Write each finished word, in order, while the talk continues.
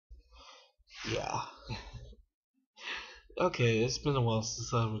Yeah. Okay, it's been a while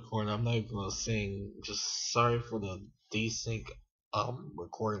since I recorded. I'm not even gonna sing. Just sorry for the desync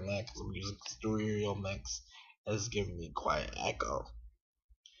recording lag because I'm using Stereo Mix. It's giving me quite an echo.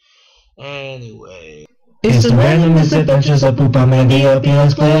 Anyway. It's the random misadventures of Poopa Man DLP.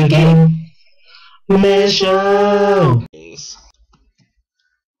 Let's play a game. Mission!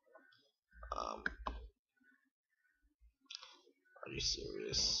 Are you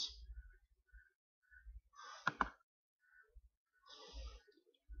serious?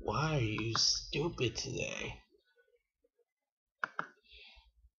 Why are you stupid today?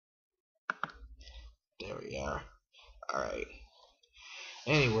 There we are. Alright.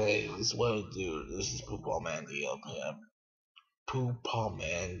 Anyway, this is what I do. This is Poopa Man DLP. Poopa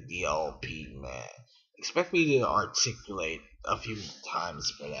Man DLP man. Expect me to articulate a few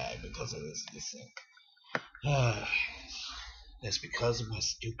times for that because it is desync. It's because of my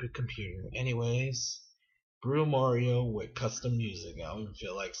stupid computer. Anyways, Bruno Mario with custom music. I don't even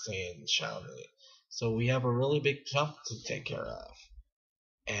feel like saying shouting it. So we have a really big jump to take care of.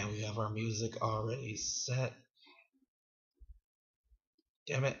 And we have our music already set.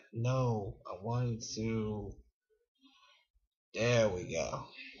 Damn it, no. I wanted to. There we go.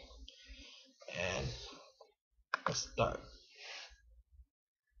 And let's start.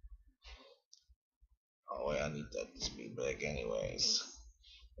 Oh wait, I need that to be big anyways.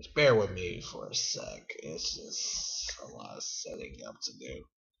 Just bear with me for a sec. It's just a lot of setting up to do.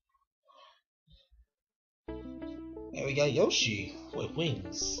 And we got Yoshi with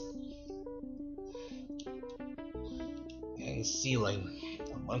wings. And ceiling.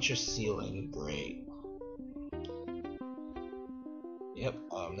 A bunch of ceiling. Great. Yep,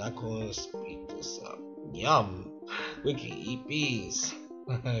 I'm not going to speed this up. Yum! We can eat bees.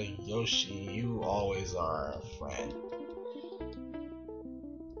 Yoshi, you always are a friend.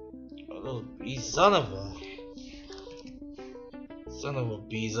 A little bee son of a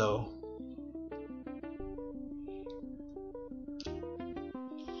bezo.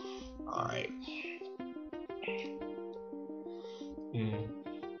 Alright. I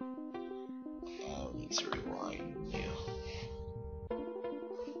need to rewind you.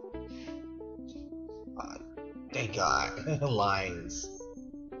 Thank God. Lines.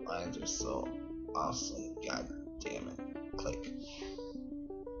 Lines are so awesome. God damn it. Click.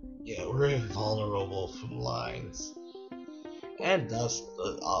 Yeah, we're invulnerable from lines. And thus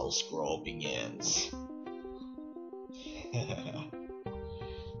the auto scroll begins.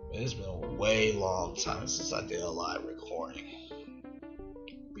 It's been a way long time since I did a live recording.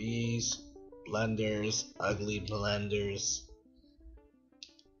 Bees, blenders, ugly blenders.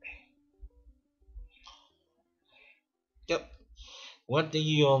 Yep. One thing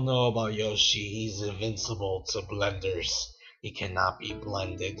you all know about Yoshi, he's invincible to blenders. He cannot be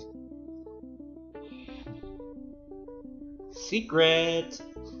blended. Secret!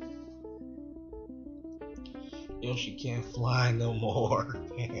 Yoshi can't fly no more.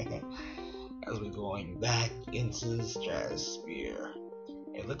 As we're going back into the stratosphere.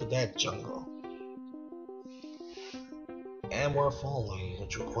 Hey, look at that jungle. And we're falling,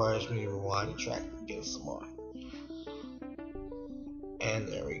 which requires me to rewind the track to get some more. And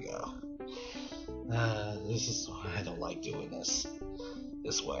there we go. This is why I don't like doing this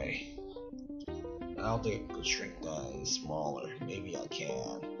way. I don't think I could shrink that any smaller. Maybe I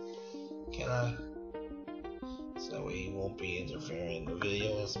can. Can I? So we won't be interfering in the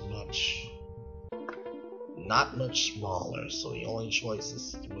video as much. Not much smaller, so the only choice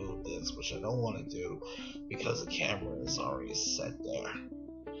is to move this, which I don't want to do because the camera is already set there.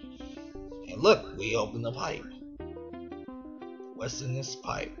 And look, we opened the pipe. What's in this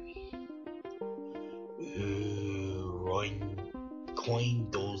pipe? Coin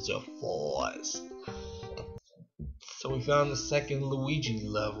dozer Falls. So we found the second Luigi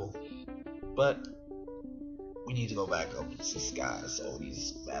level, but we need to go back up to the sky, so we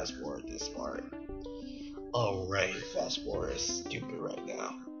fast forward this part. Alright, fast forward is stupid right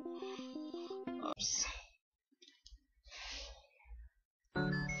now. Oops.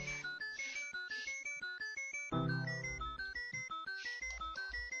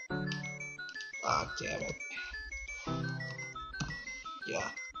 Ah, damn it.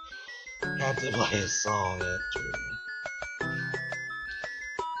 Yeah. Had to play a song after.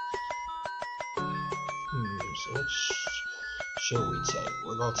 So which should we take?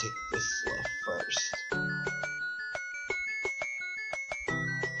 We're gonna take this left first.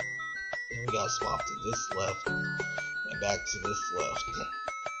 Then we gotta swap to this left and back to this left.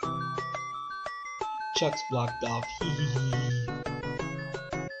 Chuck's blocked off.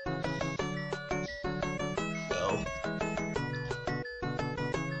 No.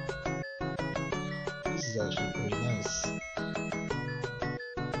 is actually pretty nice.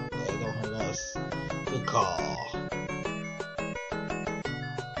 They don't hurt us. Good call.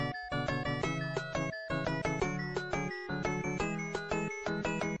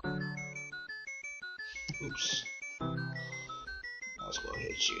 Oops. Let's go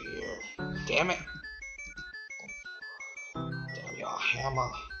hit you here. Damn it. Damn y'all hammer.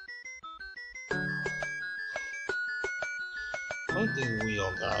 One thing we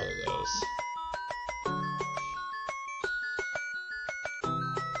don't die to those.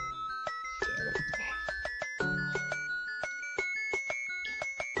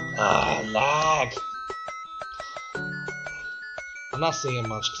 Lag. I'm not saying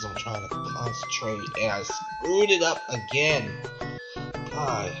much because I'm trying to concentrate and I screwed it up again.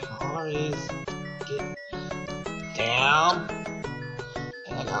 God, all it is get down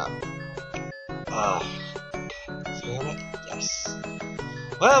and up. Damn it. Yes.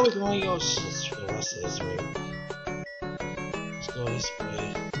 Well, we're going to go for the rest of this route. Let's go this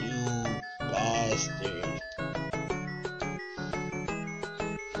way. You bastard.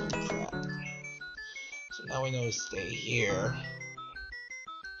 So now we know to stay here.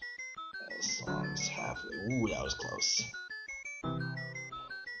 That song's halfway. Ooh, that was close.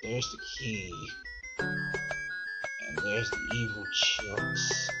 There's the key. And there's the evil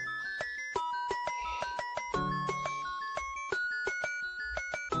chunks.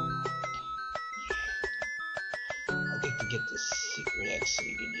 I think to get the secret exit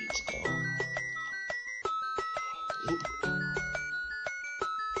you need to go. Oop.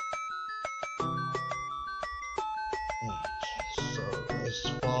 So let's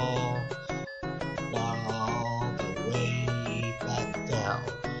fall all the way back down.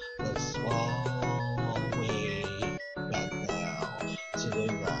 Let's fall way back down to the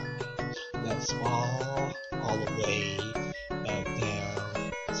ground. Let's fall all the way back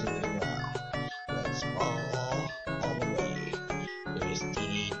down to the ground. Let's fall all the way. There's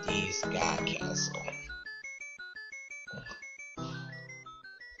DD's Sky Castle.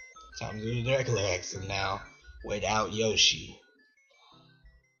 Time to do the regular exit now, without Yoshi.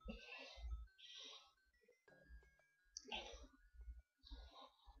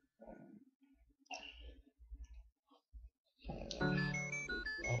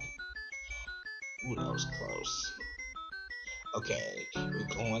 Ooh, that was close. Okay,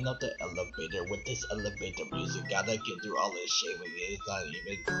 we're going up the elevator with this elevator music. Gotta get through all this shit. It's not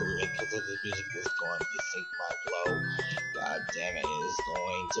even cool because this music is going to sink my blow. God damn it, it's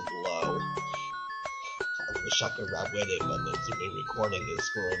going to blow. I wish I could rap with it, but the stupid recording is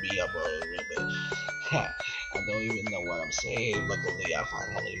screwing me up a little bit. I don't even know what I'm saying. Luckily, I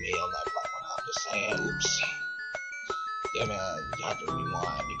finally made on that platform. I'm just saying, oops. Damn it, you have to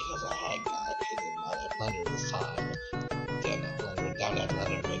rewind because I had got hit by that blender this time. Damn that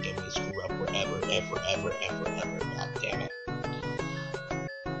blender making me screw up forever. God damn it.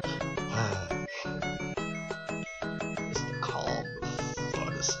 It's the calm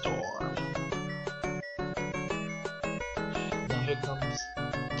before the storm. Now here comes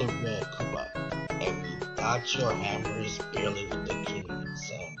the red Koopa. And we got your hammers barely with the king.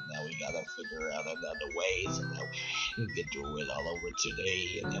 So now we gotta figure out another way. So now we get through it all over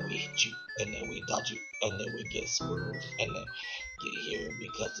today. And then we hit you. And then we dodge you. And then we get swerved. And then get here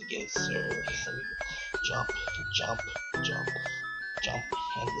because it gets served. So we jump.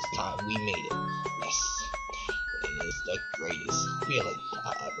 And this time we made it. Yes. It is the greatest feeling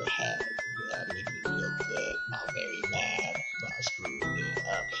I ever had. That made me feel good. Not very mad. But I screwed it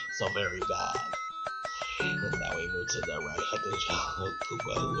up so very bad. And now we move to the right. Had the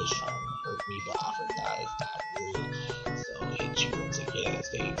Koopa who was trying to hurt me, but I forgot it's not rude. So hit you once again.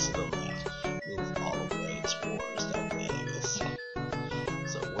 Stay to the left. Move all the way towards that Vegas.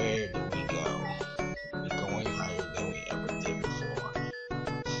 So where do we go? We're going higher than we ever did before.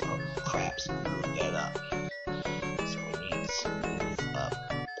 Some crap screwed that up. So we need to move up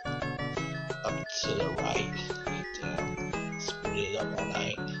to the right. Damn, screwed it up all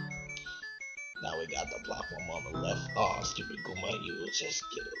night. Now we got the platform on the left. Oh, stupid Goomba, you will just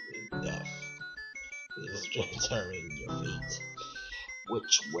get it death. This is determining your feet.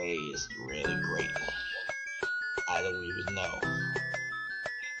 Which way is really great? I don't even know.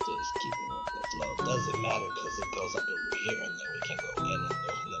 Just keeping up the flow. Doesn't matter because it goes up over here and then we can go in and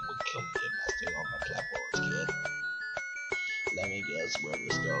then we come get my thing on the platforms, kid. Let me guess where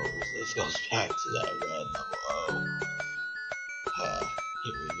this goes. This goes back to that red level. Oh.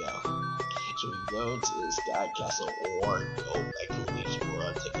 Here we go. Should we go to the Sky Castle or go back to the Leech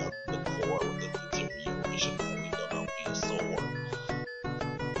World, take up the core with the deterioration that we don't know be a sword?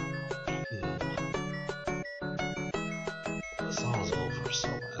 The song's over, so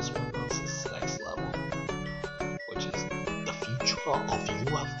might as well go to this next level. for a few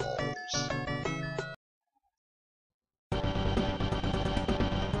levels.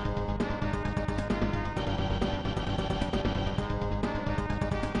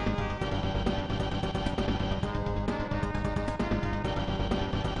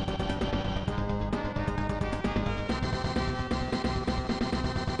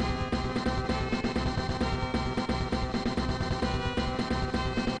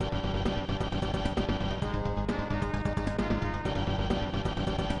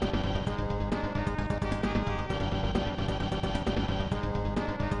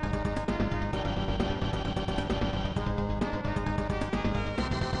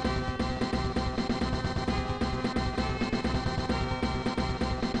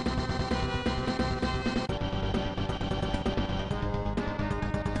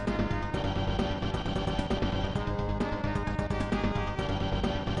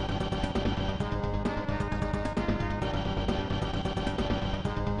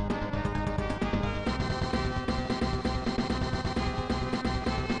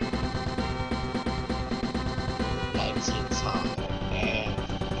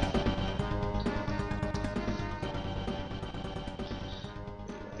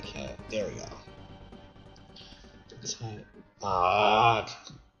 There we go.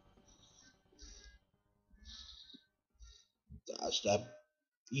 Dodge that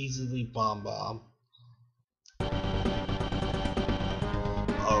easily bomb.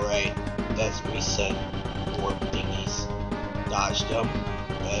 Alright, let's reset warp thingies. Dodge them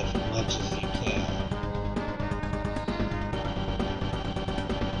as much as you can.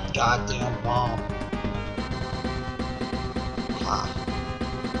 Goddamn bomb. Ha.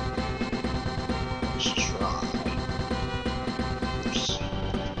 Let's try. Oops.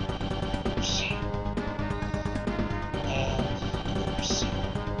 Oops. And oops.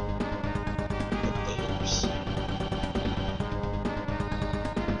 Oops.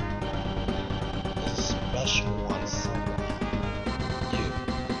 There's a special one somewhere. You.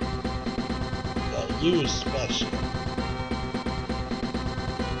 Yeah, you is special.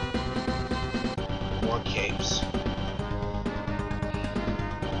 More capes.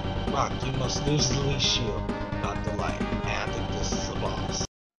 Rock, you must lose the leash shield, not the light. And I think this is the boss.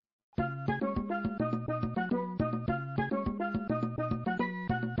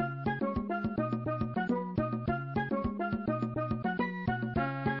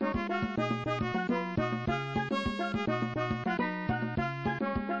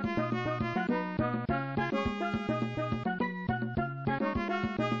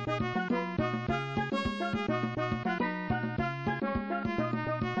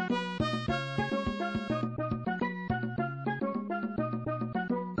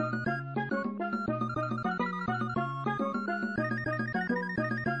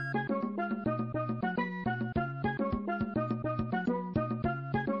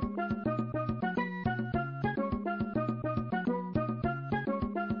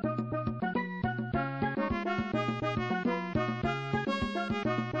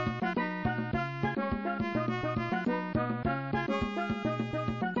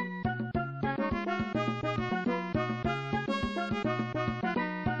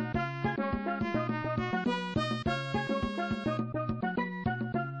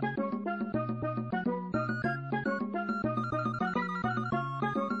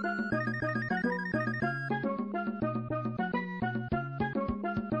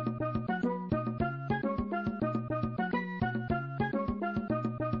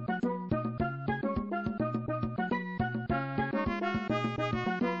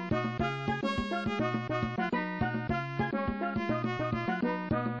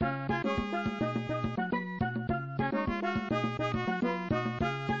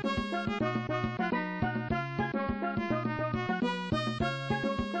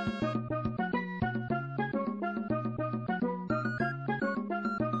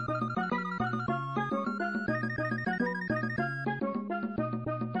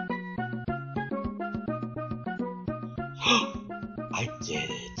 I did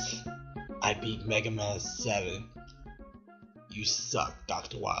it. I beat Mega Man 7. You suck,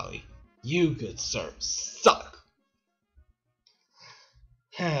 Dr. Wily. You, good sir, suck.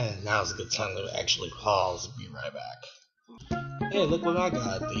 Now's a good time to actually pause and be right back. Hey, look what I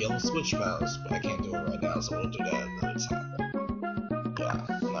got, the yellow switch mouse. But I can't do it right now, so we'll do that another time. Yeah,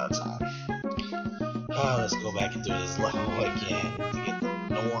 another time. Let's go back and do this level again to get the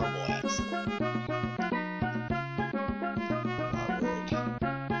normal accent.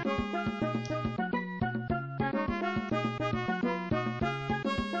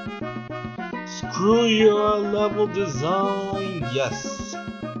 Screw your level design, yes.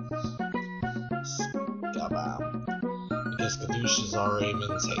 Because This Kadoosh has already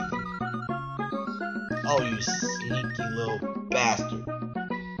been taken. Oh, you sneaky little bastard.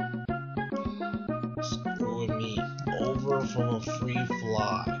 Screwing me over from a free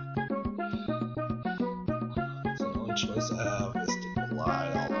fly. So the only choice I have is to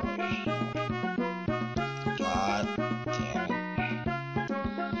glide all the way here. God damn it.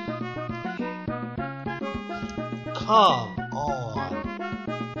 Come on.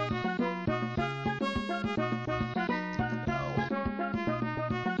 No.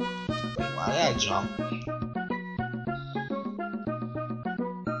 Wait, why did I jump?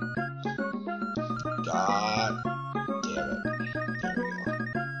 God damn it. There we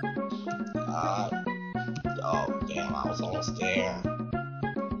go. God. Oh, damn, I was almost there.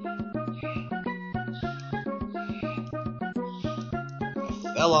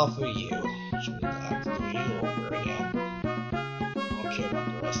 I fell off of you, which means I have to do you over again. I don't care about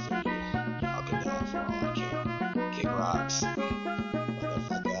the rest of you. Y'all can die for all I care. Kick rocks.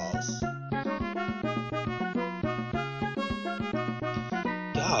 Motherfuckers.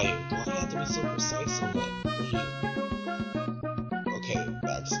 Guy, why do you have to be so precise on that? Please. Okay,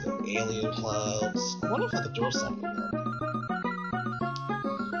 back to the alien clouds. I wonder if I could throw something up.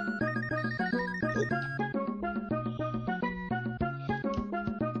 Nope.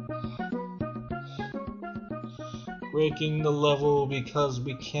 Breaking the level because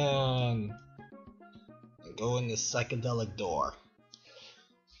we can. And go in the psychedelic door.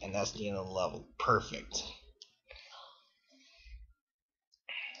 And that's the end of the level. Perfect.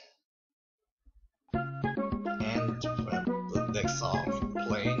 And the next song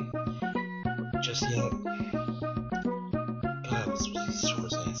playing. Just yet. God, this was these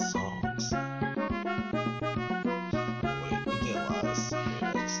short songs. Wait, we did a lot of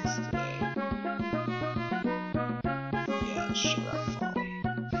mixes today. Yeah, shut up, phone.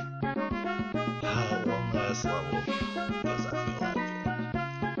 One last level, because I feel like it.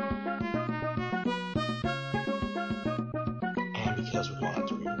 And because we're going to have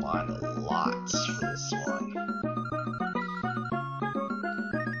to rewind a lot for this one.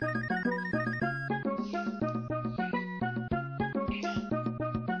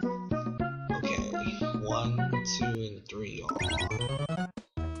 Okay, 1, 2, and 3 on.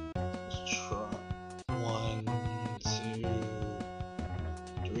 Let's try 1, 2,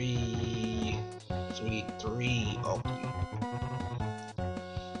 3. So we need 3 open.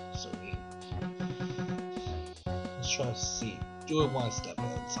 So let's try to see. Do it one step at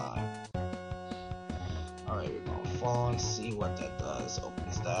a time. Alright, we're gonna fall and see what that does.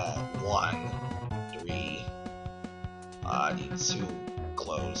 Opens that. 1, 3. I need 2.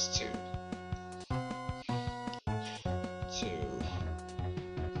 Close 2. 2.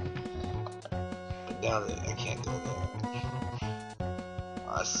 But now that I can't go there.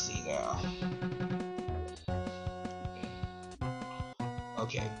 I see now.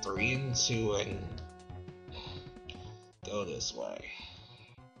 Okay, 3 and 2 and go this way.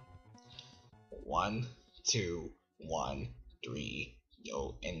 1, 2, 1, 3.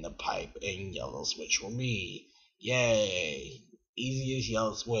 Go in the pipe and yellow switch for me. Yay! Easiest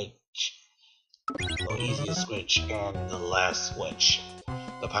yellow switch. The easiest switch and the last switch.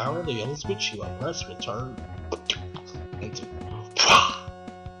 The power of the yellow switch you press return into.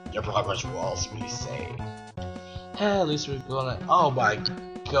 Your progress will also be saved. At least we're gonna. Oh my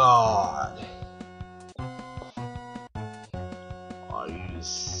god! Are you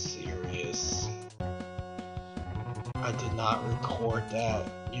serious? I did not record that.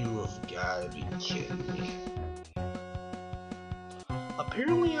 You have gotta be kidding me.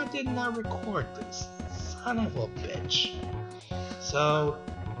 Apparently, I did not record this. Son of a bitch. So,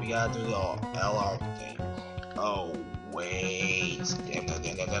 we gotta do the LR thing. Oh, wait. Damn.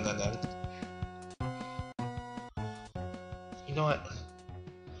 You know what?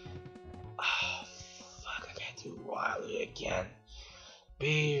 Oh, fuck, I can't do Wily again.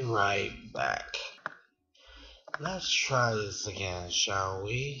 Be right back. Let's try this again, shall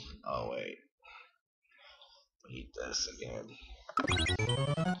we? Oh, wait. Read this again.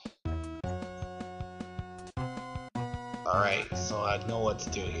 Alright, so I know what to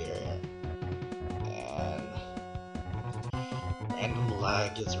do here. And random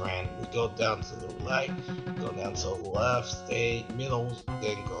lag is random. We go down to the right, go down to the left, stay middle,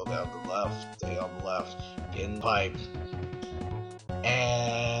 then go down to the left, stay on the left, pin pipe.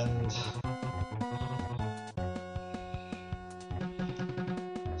 And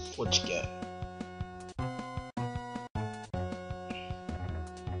what you get.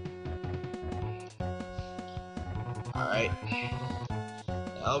 Alright.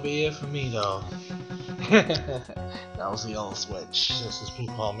 That'll be it for me though. That was the yellow switch. This is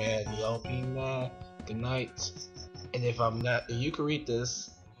Poopball Man, the LP man. Good night. And if I'm not, if you can read this,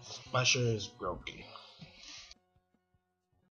 my shirt is broken.